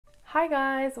Hi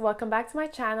guys, welcome back to my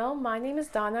channel. My name is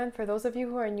Donna, and for those of you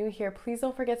who are new here, please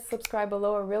don't forget to subscribe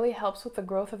below. It really helps with the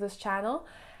growth of this channel.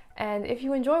 And if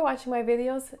you enjoy watching my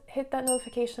videos, hit that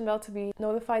notification bell to be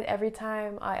notified every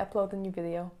time I upload a new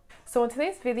video. So in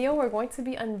today's video, we're going to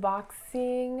be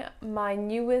unboxing my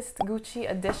newest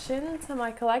Gucci addition to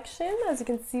my collection, as you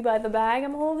can see by the bag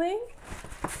I'm holding.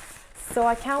 So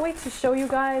I can't wait to show you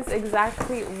guys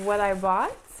exactly what I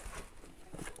bought.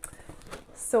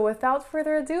 So without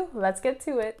further ado, let's get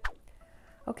to it.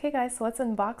 Okay guys, so let's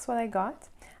unbox what I got.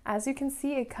 As you can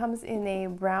see, it comes in a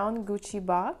brown Gucci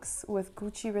box with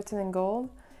Gucci written in gold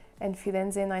and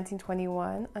Firenze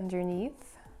 1921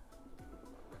 underneath.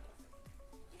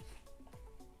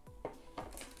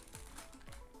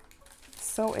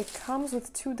 So it comes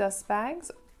with two dust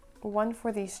bags, one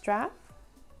for the strap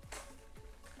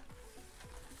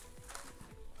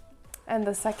and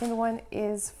the second one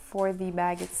is for the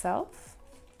bag itself.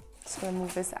 Just gonna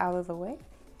move this out of the way.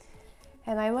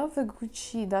 And I love the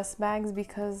Gucci dust bags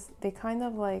because they kind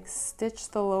of like stitch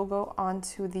the logo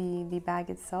onto the bag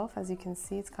itself. As you can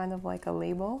see, it's kind of like a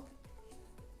label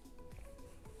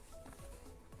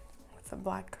with a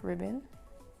black ribbon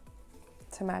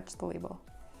to match the label.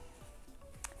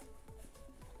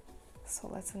 So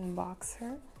let's unbox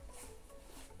her.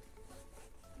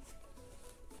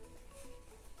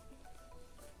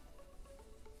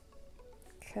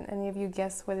 Can any of you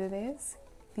guess what it is?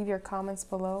 Leave your comments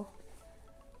below,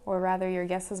 or rather your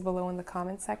guesses below in the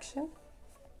comment section.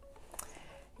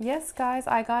 Yes guys,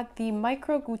 I got the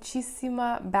Micro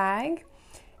Guccissima bag.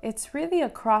 It's really a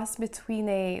cross between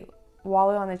a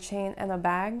wallet on a chain and a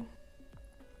bag.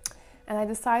 And I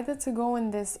decided to go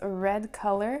in this red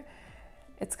color.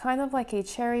 It's kind of like a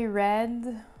cherry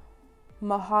red,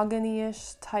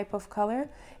 mahogany-ish type of color.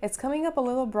 It's coming up a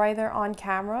little brighter on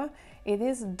camera. It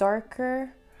is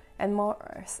darker and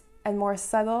more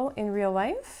subtle in real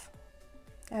life,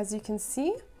 as you can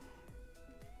see.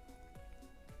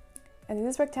 And it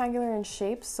is rectangular in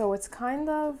shape, so it's kind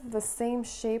of the same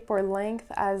shape or length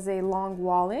as a long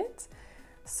wallet,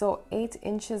 so 8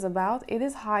 inches about. It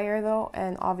is higher though,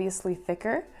 and obviously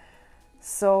thicker.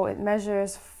 So it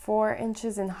measures 4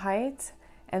 inches in height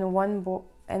and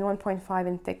 1.5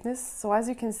 in thickness. So as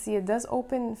you can see, it does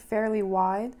open fairly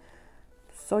wide.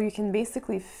 So you can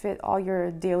basically fit all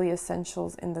your daily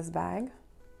essentials in this bag.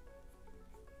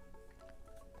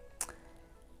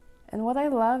 And what I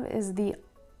love is the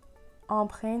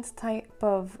empreinte type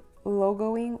of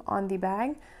logoing on the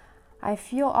bag. I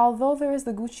feel although there is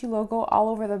the Gucci logo all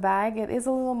over the bag, it is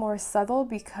a little more subtle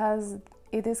because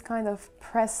it is kind of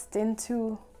pressed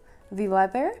into the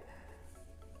leather.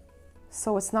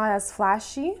 So it's not as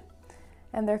flashy.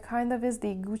 And there kind of is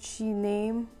the Gucci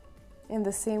name in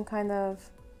the same kind of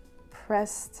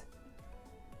pressed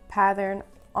pattern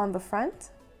on the front,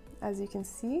 as you can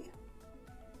see.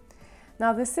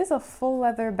 Now this is a full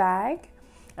leather bag,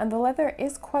 and the leather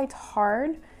is quite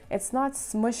hard. It's not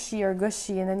smushy or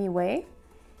gushy in any way,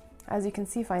 as you can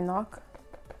see if I knock.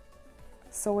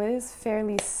 So it is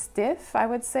fairly stiff, I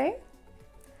would say.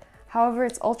 However,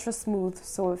 it's ultra smooth,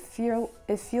 so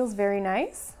it feels very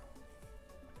nice.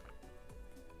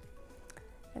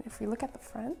 And if we look at the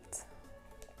front,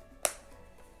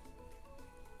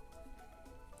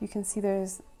 you can see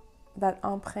there's that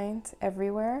empreinte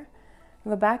everywhere.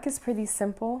 The back is pretty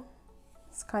simple.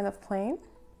 It's kind of plain.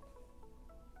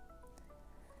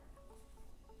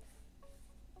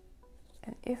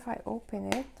 And if I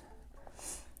open it,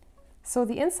 so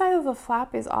the inside of the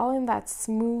flap is all in that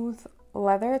smooth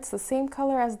leather. It's the same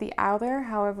color as the outer,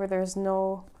 however, there's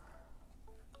no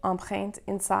empreinte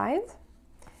inside.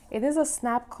 It is a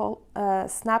snap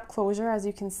closure, as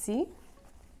you can see.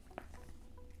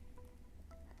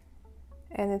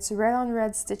 And it's red on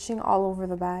red stitching all over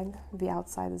the bag, the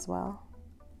outside as well.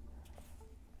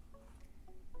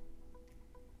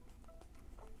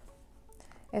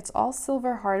 It's all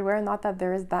silver hardware, not that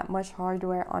there is that much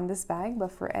hardware on this bag, but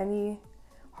for any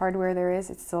hardware there is,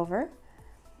 it's silver.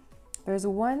 There's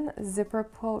one zipper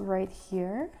pull right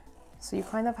here, so you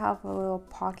kind of have a little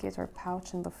pocket or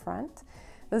pouch in the front.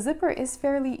 The zipper is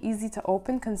fairly easy to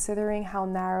open considering how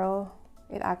narrow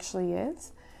it actually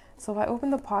is. So if I open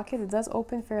the pocket, it does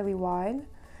open fairly wide.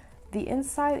 The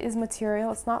inside is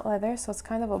material, it's not leather, so it's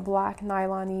kind of a black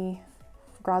nylon-y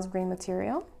gauze grain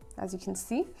material, as you can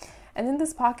see. And in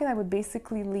this pocket, I would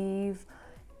basically leave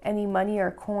any money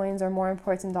or coins or more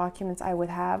important documents I would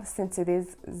have, since it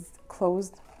is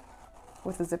closed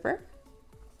with a zipper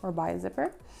or by a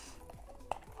zipper.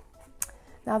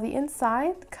 Now the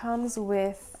inside comes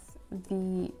with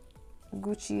the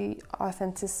Gucci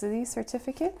authenticity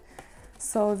certificate.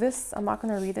 So this, I'm not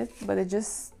going to read it, but it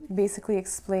just basically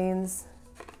explains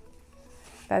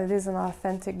that it is an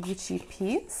authentic Gucci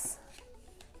piece.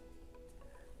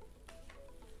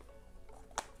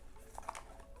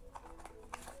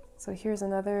 So here's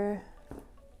another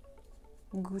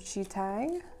Gucci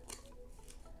tag.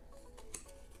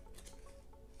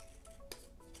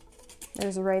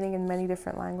 There's writing in many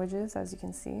different languages, as you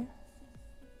can see.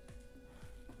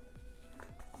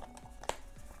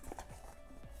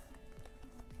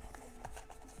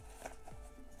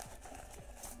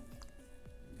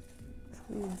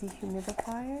 These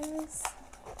dehumidifiers.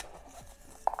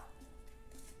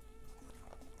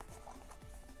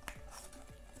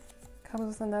 Comes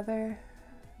with another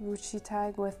Gucci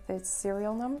tag with its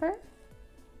serial number.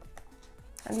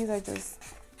 And these are just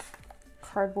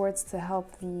cardboards to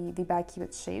help the bag keep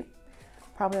its shape.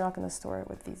 Probably not going to store it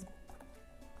with these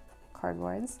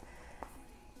cardboards.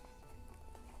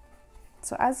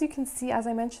 So as you can see, as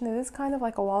I mentioned, it is kind of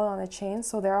like a wallet on a chain,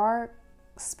 so there are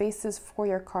spaces for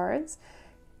your cards.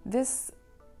 This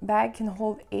bag can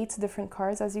hold 8 different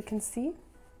cards, as you can see.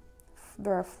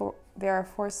 There are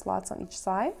 4 slots on each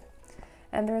side,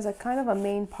 and there's a kind of a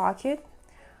main pocket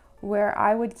where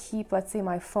I would keep, let's say,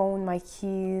 my phone, my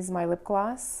keys, my lip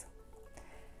gloss.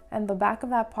 And the back of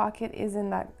that pocket is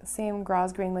in that same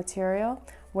gauze grain material,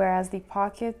 whereas the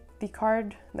credit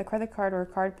card or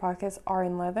card pockets are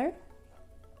in leather.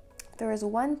 There is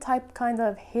one type kind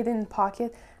of hidden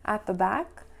pocket at the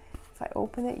back. If I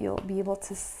open it, you'll be able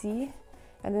to see,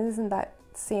 and it is in that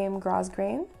same gauze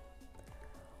grain.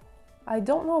 I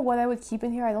don't know what I would keep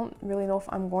in here. I don't really know if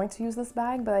I'm going to use this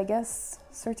bag, but I guess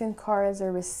certain cards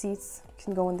or receipts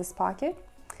can go in this pocket.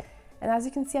 And as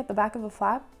you can see at the back of the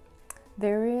flap,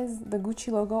 there is the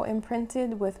Gucci logo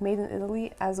imprinted with Made in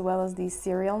Italy, as well as the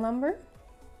serial number.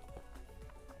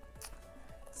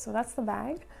 So that's the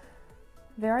bag.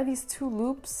 There are these 2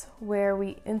 loops where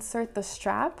we insert the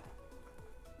strap,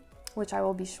 which I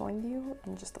will be showing you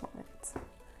in just a moment.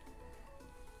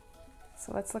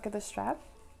 So let's look at the strap.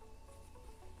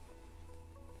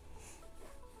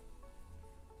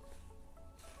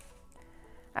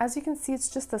 As you can see, it's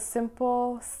just a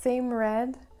simple, same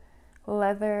red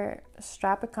leather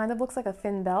strap. It kind of looks like a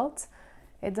thin belt.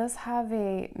 It does have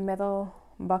a metal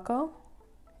buckle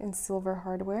in silver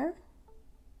hardware.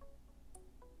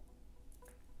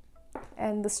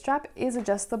 And the strap is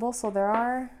adjustable, so there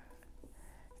are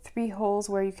 3 holes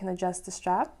where you can adjust the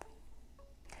strap.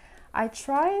 I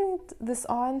tried this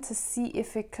on to see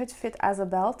if it could fit as a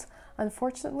belt.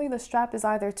 Unfortunately, the strap is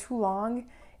either too long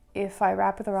if I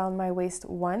wrap it around my waist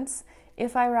once.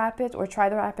 If I wrap it or try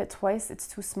to wrap it twice, it's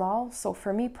too small. So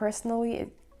for me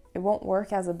personally, it won't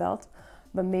work as a belt,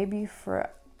 but maybe for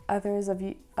others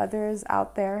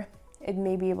out there, it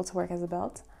may be able to work as a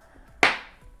belt.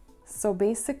 So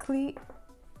basically,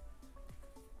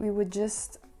 we would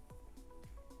just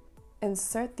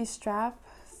insert the strap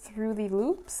through the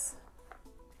loops.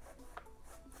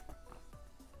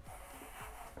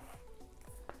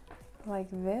 Like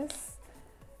this.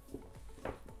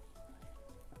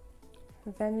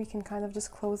 Then we can kind of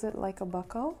just close it like a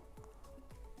buckle.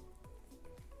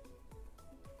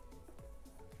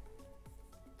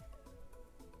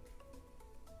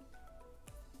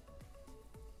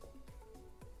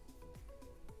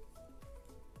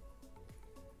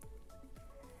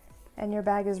 And your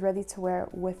bag is ready to wear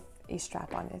with a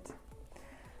strap on it.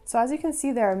 So as you can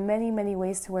see, there are many, many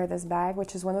ways to wear this bag,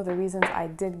 which is one of the reasons I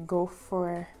did go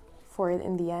for it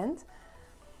in the end.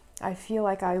 I feel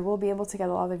like I will be able to get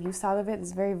a lot of use out of it.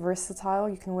 It's very versatile.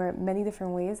 You can wear it many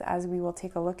different ways, as we will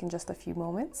take a look in just a few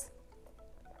moments.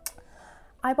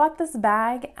 I bought this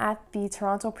bag at the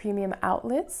Toronto Premium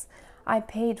Outlets. I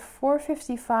paid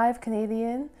 $4.55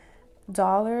 Canadian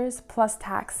dollars plus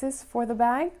taxes for the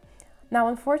bag. Now,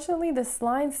 unfortunately, this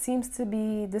line seems to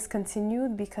be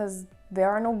discontinued because there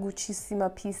are no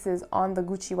Guccissima pieces on the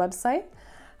Gucci website.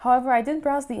 However, I did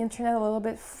browse the internet a little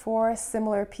bit for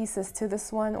similar pieces to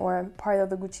this one or part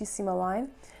of the Guccissima line,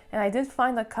 and I did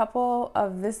find a couple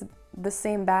of the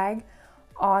same bag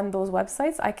on those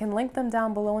websites. I can link them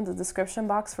down below in the description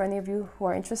box for any of you who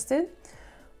are interested.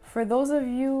 For those of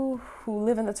you who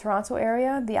live in the Toronto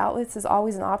area, the outlets is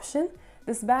always an option.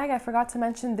 This bag, I forgot to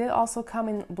mention, did also come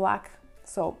in black.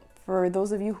 So for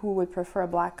those of you who would prefer a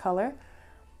black color,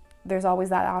 there's always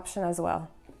that option as well.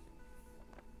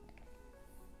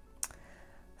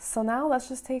 So now let's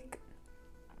just take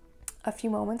a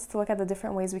few moments to look at the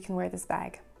different ways we can wear this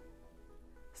bag.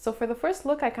 So for the first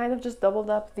look, I kind of just doubled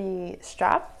up the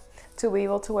strap to be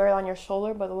able to wear it on your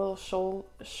shoulder, but a little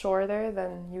shorter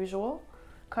than usual.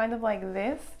 Kind of like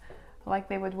this, like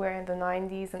they would wear in the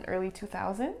 90s and early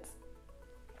 2000s.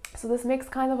 So this makes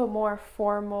kind of a more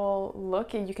formal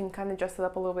look, and you can kind of dress it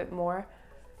up a little bit more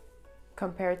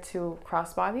compared to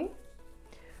crossbody.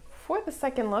 For the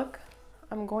second look,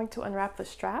 I'm going to unwrap the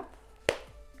strap.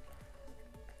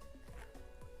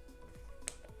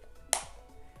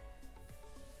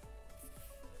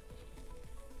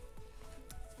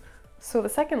 So the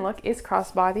second look is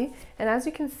crossbody, and as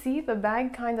you can see, the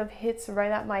bag kind of hits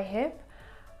right at my hip.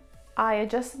 I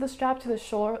adjusted the strap to the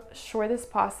shortest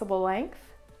possible length.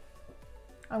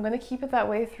 I'm going to keep it that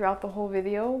way throughout the whole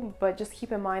video, but just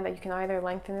keep in mind that you can either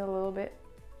lengthen it a little bit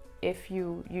if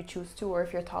you choose to, or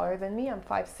if you're taller than me. I'm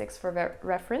 5'6" for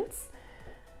reference.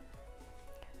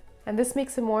 And this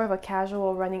makes it more of a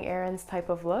casual running errands type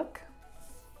of look.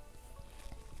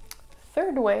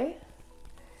 Third way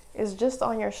is just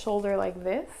on your shoulder like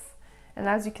this. And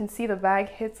as you can see, the bag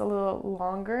hits a little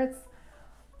longer. It's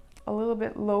a little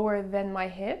bit lower than my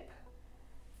hip.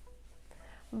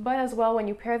 But as well, when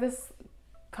you pair this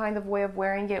kind of way of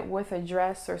wearing it with a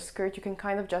dress or skirt, you can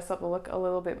kind of dress up the look a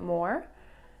little bit more.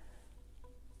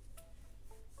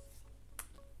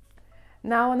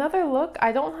 Now another look,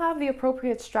 I don't have the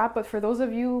appropriate strap, but for those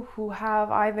of you who have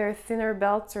either thinner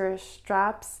belts or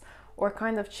straps or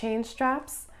kind of chain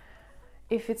straps,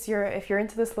 if you're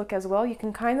into this look as well, you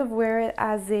can kind of wear it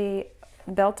as a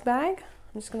belt bag.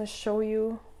 I'm just going to show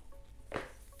you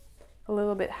a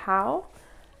little bit how.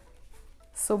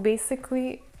 So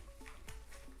basically,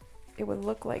 it would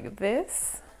look like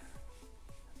this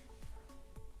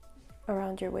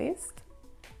around your waist.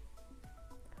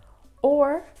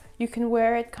 Or you can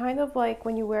wear it kind of like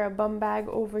when you wear a bum bag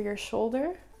over your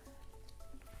shoulder.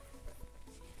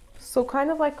 So kind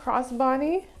of like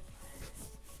crossbody,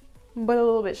 but a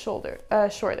little bit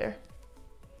shorter,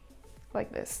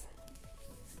 like this.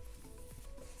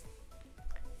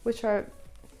 Which are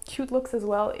cute looks as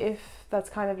well if that's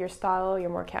kind of your style, you're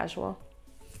more casual.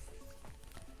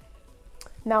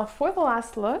 Now for the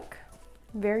last look,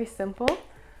 very simple.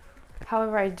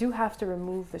 However, I do have to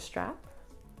remove the strap.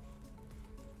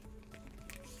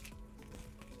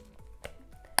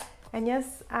 And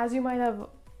yes, as you might have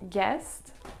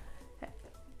guessed,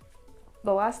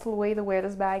 the last way to wear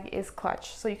this bag is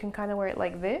clutch. So you can kind of wear it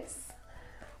like this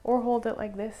or hold it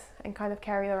like this and kind of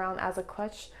carry it around as a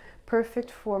clutch. Perfect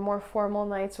for more formal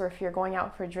nights or if you're going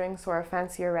out for drinks or a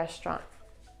fancier restaurant.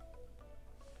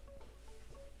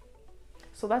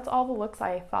 So that's all the looks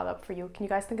I thought up for you. Can you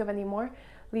guys think of any more?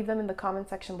 Leave them in the comment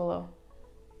section below.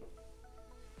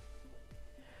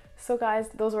 So guys,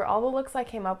 those were all the looks I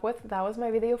came up with. That was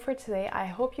my video for today. I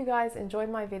hope you guys enjoyed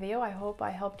my video. I hope I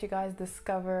helped you guys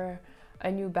discover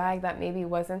a new bag that maybe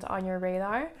wasn't on your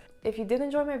radar. If you did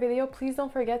enjoy my video, please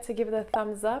don't forget to give it a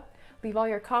thumbs up. Leave all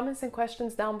your comments and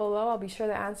questions down below. I'll be sure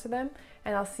to answer them.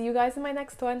 And I'll see you guys in my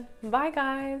next one. Bye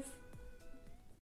guys!